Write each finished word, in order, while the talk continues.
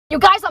You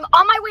guys, I'm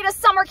on my way to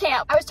summer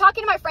camp. I was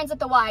talking to my friends at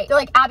the Y. They're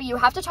like, Abby, you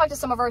have to talk to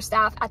some of our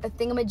staff at the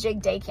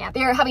Thingamajig Day Camp.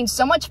 They're having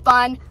so much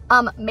fun,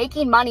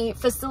 making money,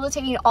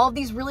 facilitating all of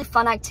these really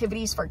fun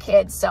activities for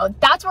kids. So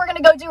that's what we're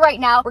gonna go do right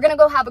now. We're gonna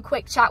go have a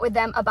quick chat with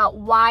them about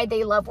why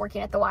they love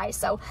working at the Y.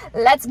 So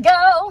let's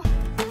go.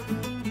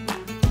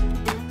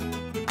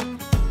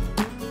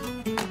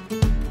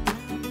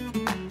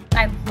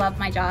 I love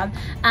my job.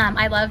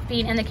 I love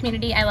being in the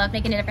community. I love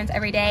making a difference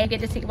every day. You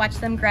get to watch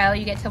them grow,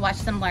 you get to watch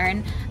them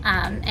learn,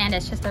 and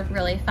it's just a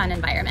really fun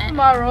environment.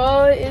 My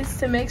role is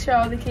to make sure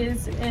all the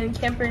kids and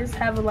campers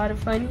have a lot of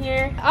fun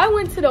here. I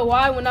went to the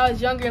Y when I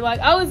was younger. Like,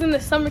 I was in the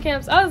summer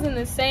camps. I was in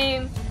the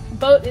same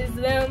boat as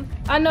them.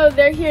 I know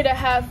they're here to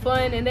have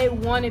fun and they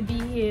want to be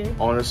here.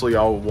 Honestly,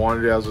 I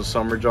wanted it as a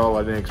summer job.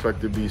 I didn't expect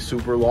it to be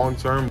super long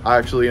term. I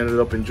actually ended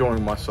up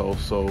enjoying myself,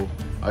 so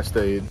I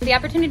stayed. The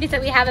opportunities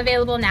that we have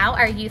available now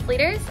are youth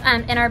leaders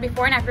in our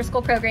before and after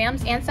school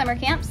programs and summer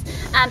camps.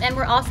 And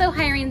we're also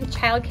hiring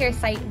childcare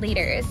site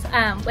leaders,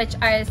 which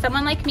are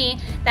someone like me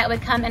that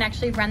would come and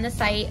actually run the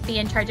site, be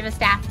in charge of a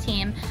staff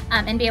team,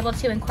 and be able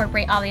to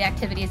incorporate all the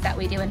activities that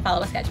we do and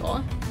follow a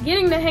schedule.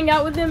 Getting to hang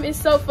out with them is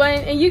so fun,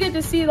 and you get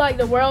to see like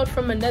the world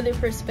from another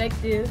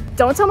perspective.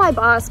 Don't tell my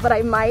boss, but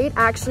I might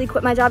actually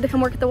quit my job to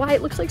come work at the Y.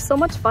 It looks like so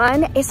much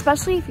fun,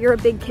 especially if you're a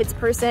big kids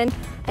person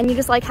and you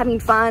just like having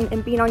fun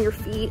and being on your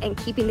feet and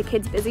keeping the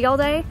kids busy all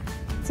day.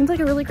 Seems like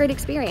a really great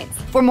experience.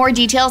 For more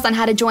details on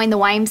how to join the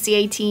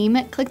YMCA team,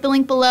 click the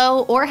link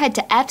below or head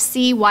to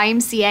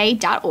fcymca.org.